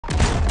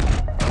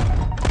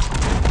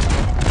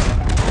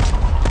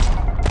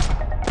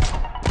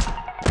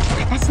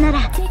なら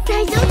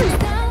大丈夫。みんな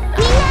頑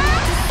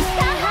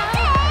張っ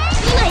て。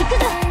今行く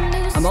ぞ。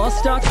 I'm all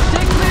stocked. Stay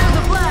clear of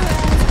the blast.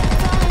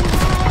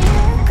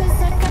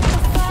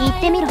 行っ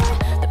てみろ。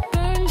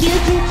救急キ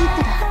ッ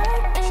トだ。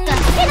使っ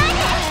てない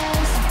で。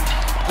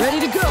 Ready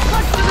to go.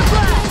 Punch to the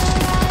blast.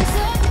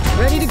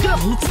 Ready to go.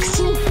 美し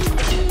い。一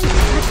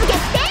発逆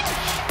転。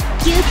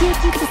救急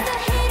キットだ。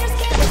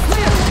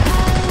 Clear.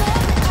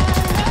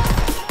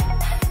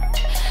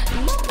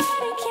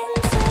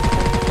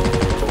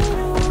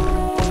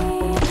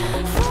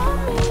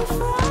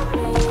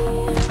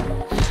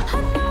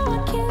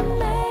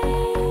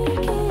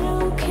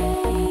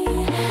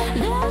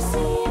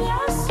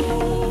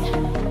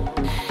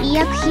医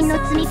薬品の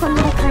積み込み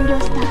が完了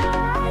した。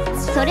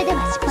それでは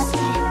出発す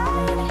る。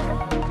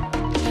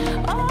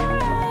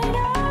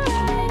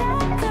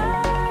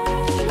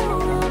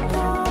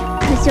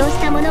負傷し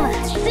た者は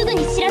すぐに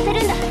知らせ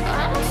るんだ。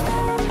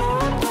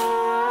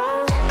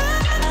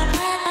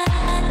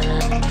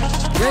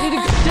 Ready to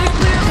go. Stay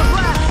clear of the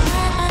blast.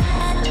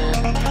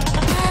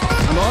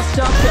 I'm all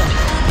stocked up.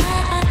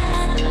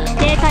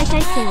 警戒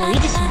態勢を維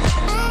持します。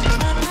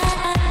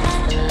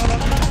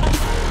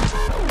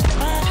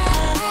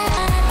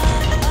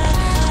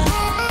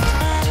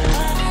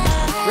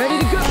 Ready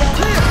to go.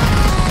 Clear.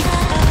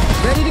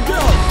 Ready to go.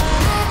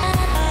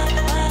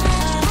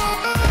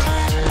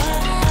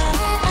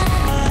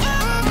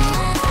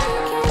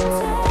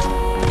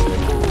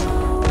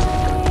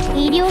 医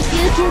療救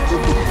急キッ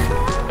トだ。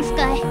使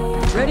え。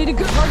 Ready to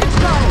go. Target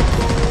spotted.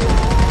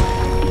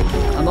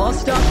 I'm all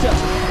stocked up.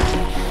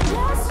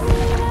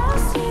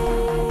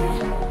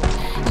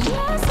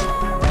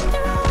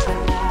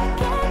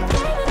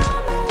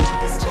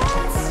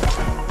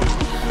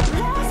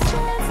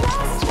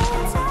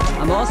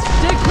 I'm all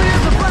stay clear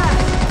of the blast.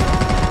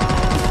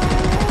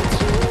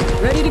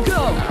 Ready to go.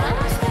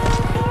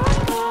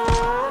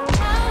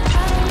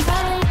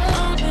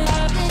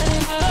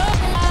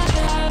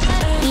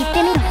 行って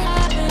みろ。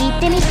行っ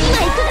てみ。今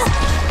行くぞ。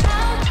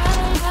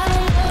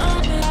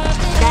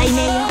雷鳴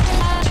よ。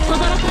轟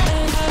け。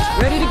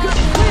 Ready to go.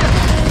 Clear.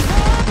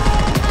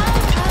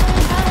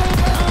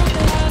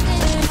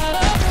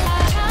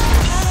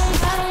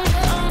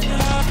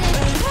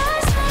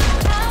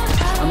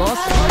 I'm all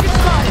target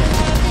spotted.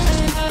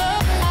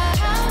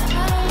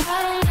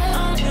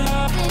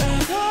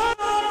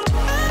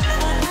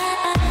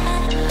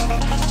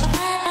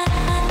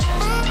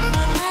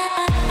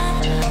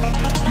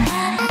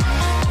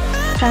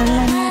 そんな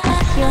に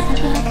私を避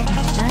けなくても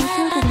大丈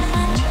夫です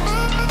ね。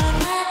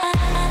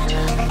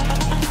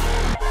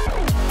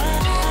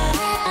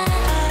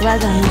我が道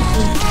は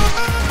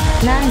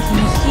汝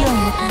の死を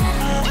もたらす。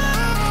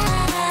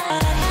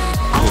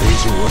これ以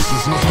上は進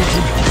ませませ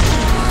ん。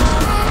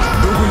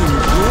どこにも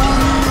ウォー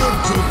リーア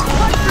ット。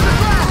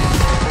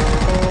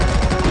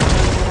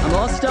 I'm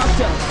all stocked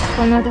up. こ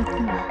の毒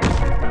は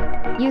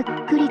ゆっ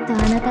くりとあ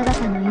なた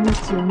方の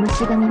命を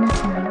蝕みま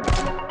すのよ。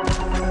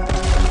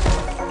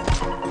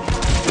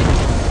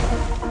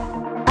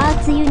アー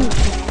ツユニット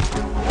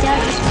チャー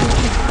ジしてい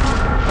く。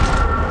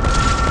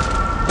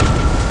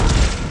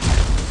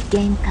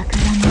幻覚が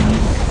見える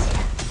かしら。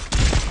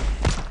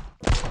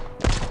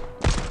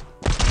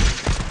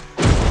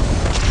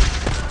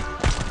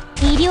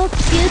医療救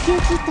急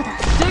キットだ。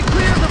 Stay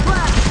clear of the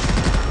blast.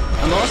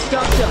 I'm all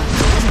stocked up.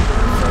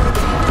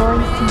 ボ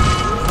イスマッ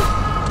チ。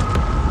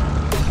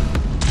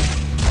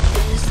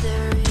 Is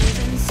there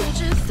even such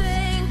a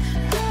thing?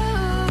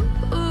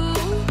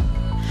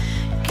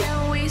 Can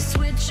we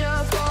switch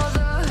up all the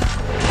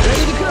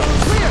Ready to go.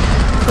 Clear.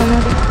 この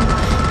毒は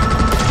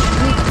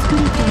ゆっく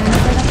りとあな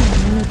た方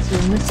の命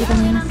を蝕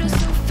みますの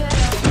よ。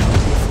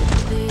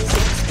 these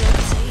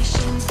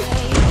expectations?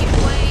 They keep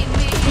weighing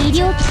me 医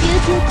療救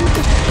急キット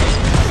だ。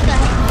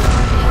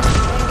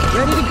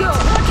 Ready to go.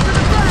 Punch to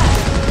the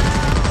blast.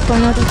 こ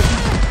の毒は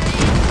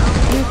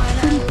ゆっ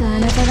くりとあ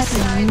なた方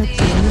の命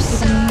を蝕みま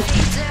すのよ。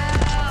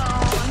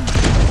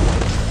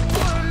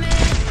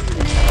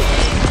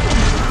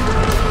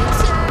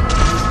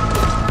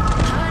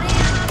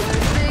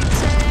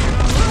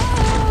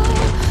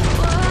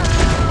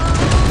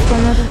 こ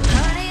の毒は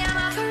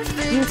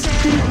ゆっく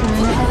りとあ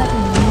なた方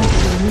の命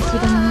を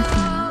蝕みます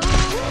のよ。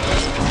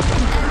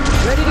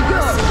 Ready to go.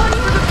 Punch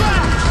to the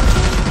blast.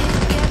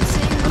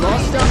 I'm all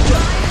stocked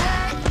up.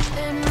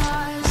 and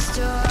I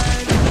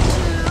start to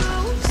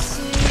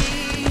see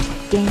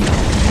幻覚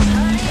が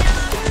見える。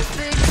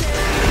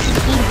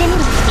行ってみろ。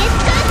血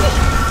管師。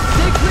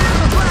 Stay clear of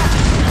the blast.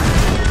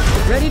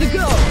 Ready to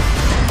go.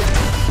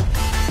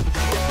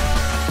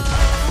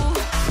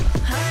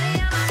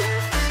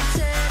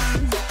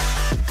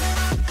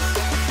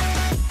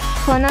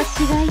 この死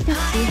骸たち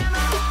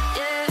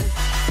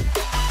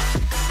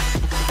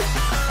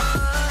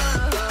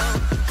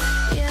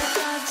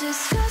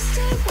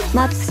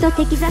マップと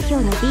敵座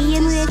標の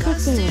DMA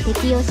設定を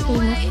適用してい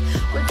ます。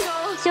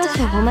少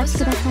々お待ち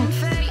ください。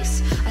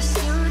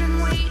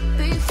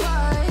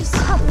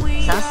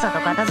さっさと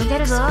片付け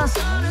るぞ。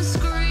 Let's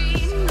go.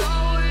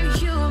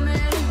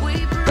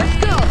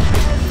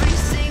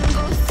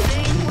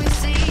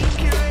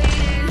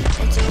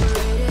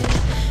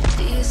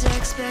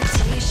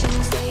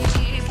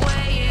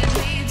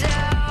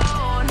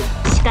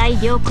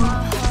 良好。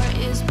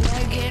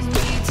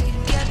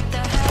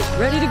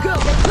 Ready to go.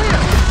 Get clear.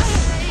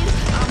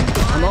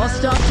 I'm all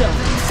stocked up.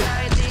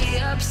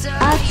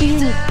 アーツユ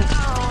ニッ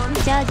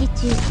トチャージ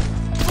中。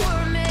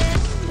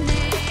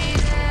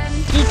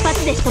一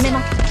発で仕留め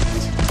ます。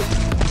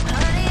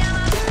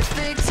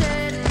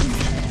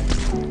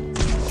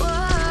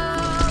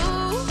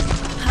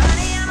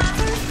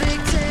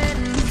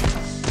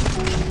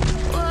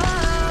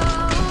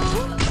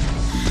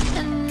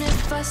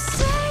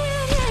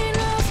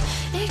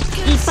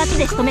 一発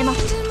で仕留めます。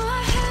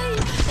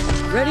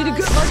 Ready to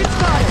go. Target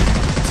spotted.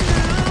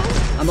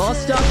 I'm all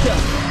stocked up.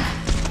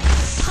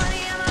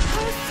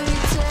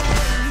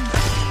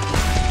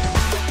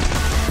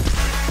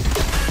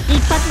 一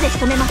発で仕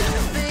留めます。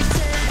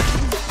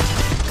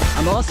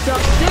 I'm all stocked.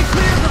 Stay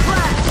clear of the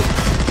blast.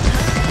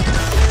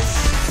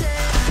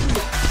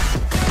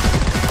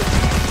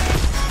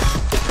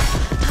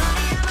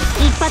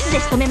 一発で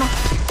仕留めます。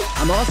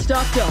 I'm all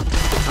stocked up.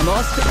 I'm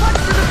all stocked. Punch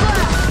for the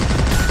blast.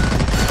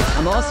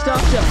 I'm all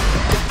stocked up.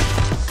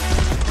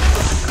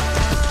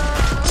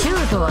 シュ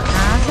ートはなぜ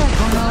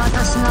この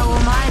私がお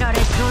前ら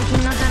劣等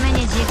品のため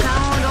に時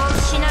間を浪費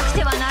しなく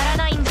てはなら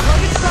ないんだ。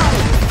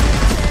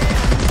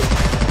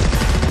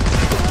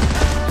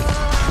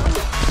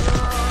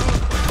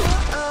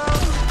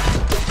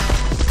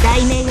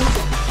題名よ。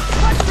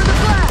 Punch for the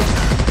blast.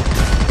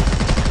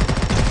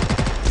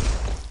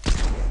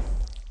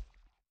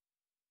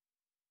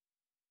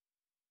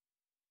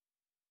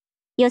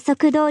 予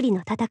測通り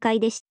の戦い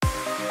でした。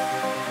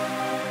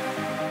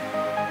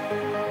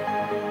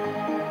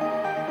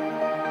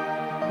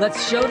 Let's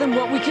show them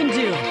what we can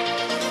do.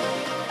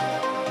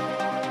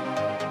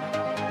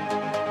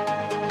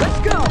 Let's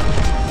go.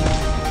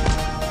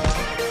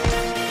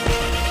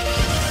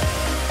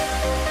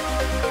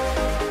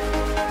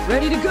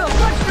 Ready to go.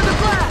 Punch for the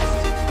blast.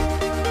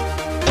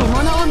 獲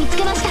物を見つ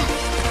けました。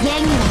現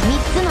には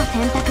3つの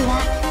選択が、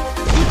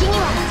敵に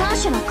は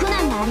3種の苦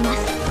難があります。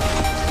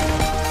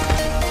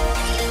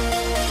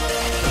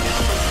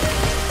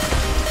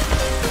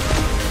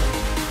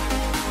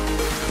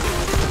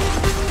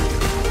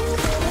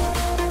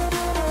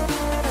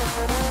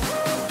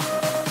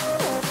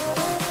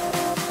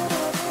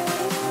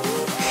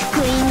 福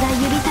音が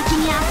指先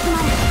に集ま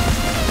る。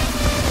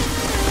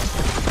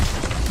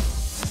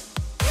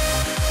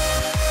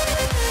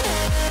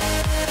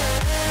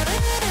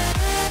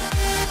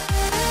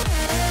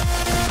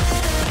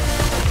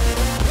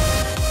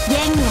現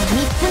には3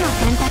つの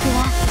選択が、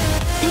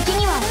敵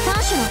には3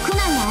種の苦難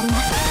がありま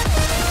す。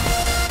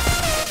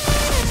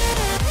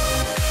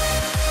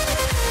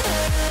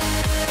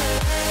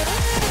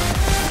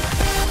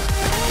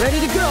 Ready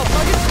to go.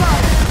 Target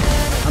spotted.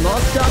 I'm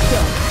all stocked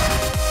up.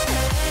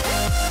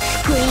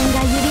 福音が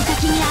指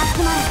先に集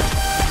まる。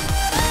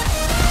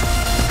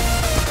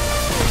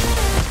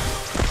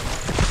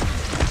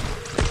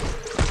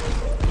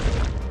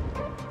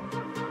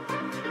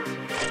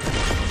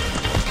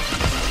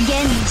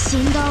弦の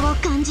振動を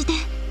感じて。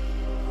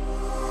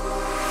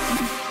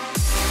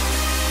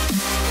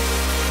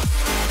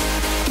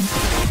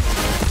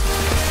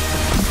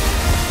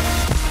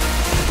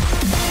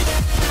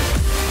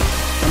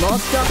I'm all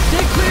stocked.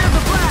 Stay clear of the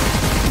blast.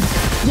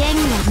 弦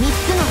には3つの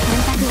選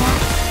択が、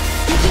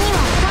敵には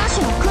3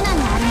種の苦難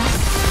があります。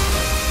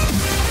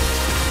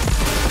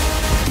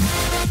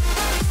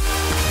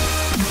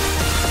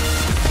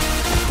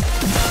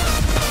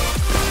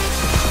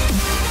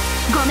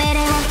ご命令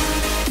を。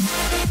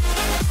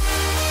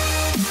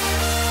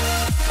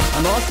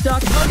 I'm all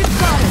stocked. Target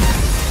spotted.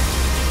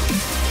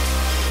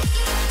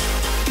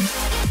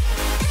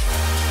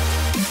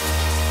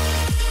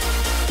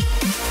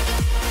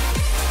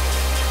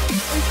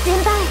 先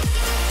輩、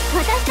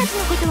私たち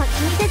のことは気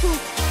にせず、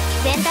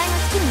全体の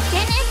指揮に専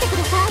念してく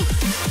ださい。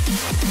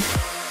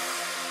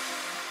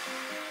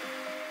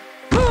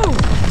 Boom.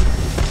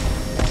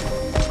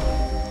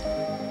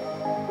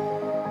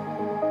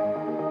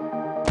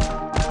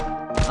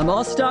 I'm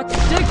all stocked.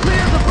 Stay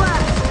clear of the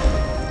blast.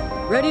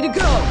 Ready to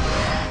go.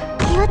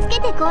 気をつけ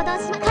て行動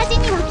します。火事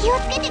には気を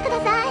つけてくだ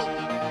さ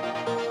い。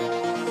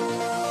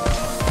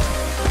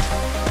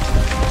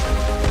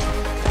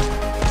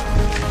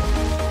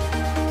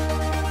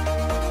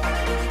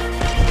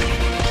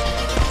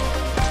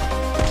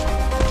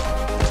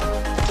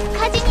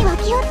 火事には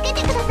気をつけ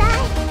てください。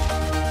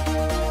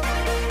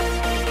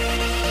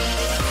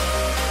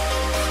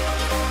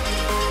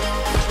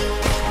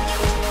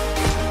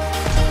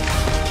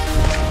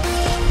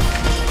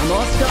 I'm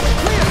all stocked.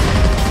 Clear.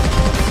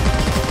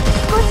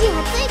 少し暑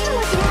いかも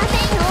しれませ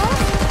んよ。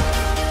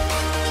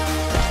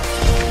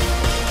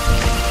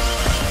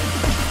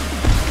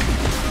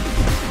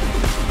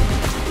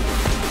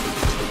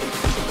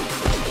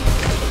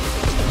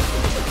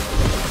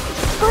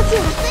少し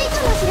暑いか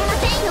もしれま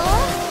せんよ。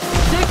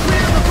 Stay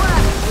clear of the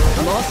blast.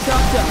 I'm all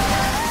stocked up.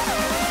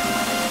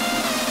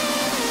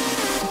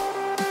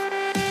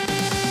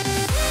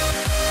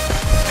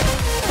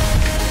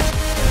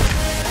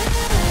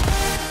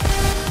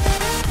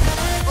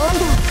 温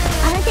度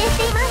安定し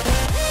ています。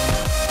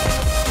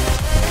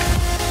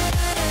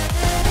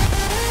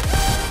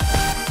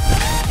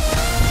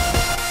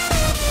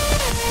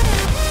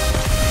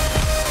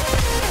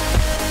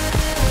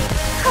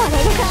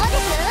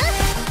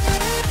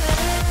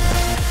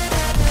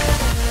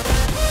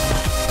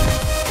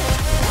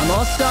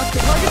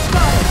Target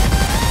spotted.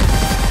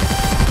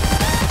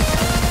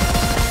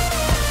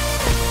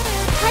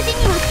 火事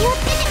には気をつ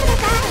けてくだ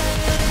さい。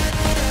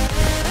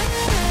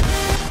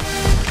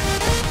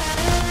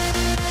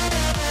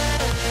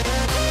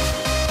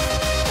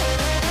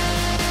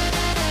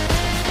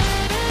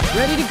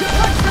 Ready to go.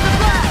 Punch to the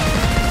flag.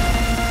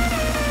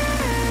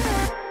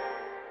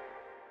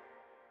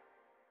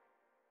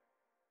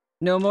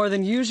 No more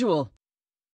than usual.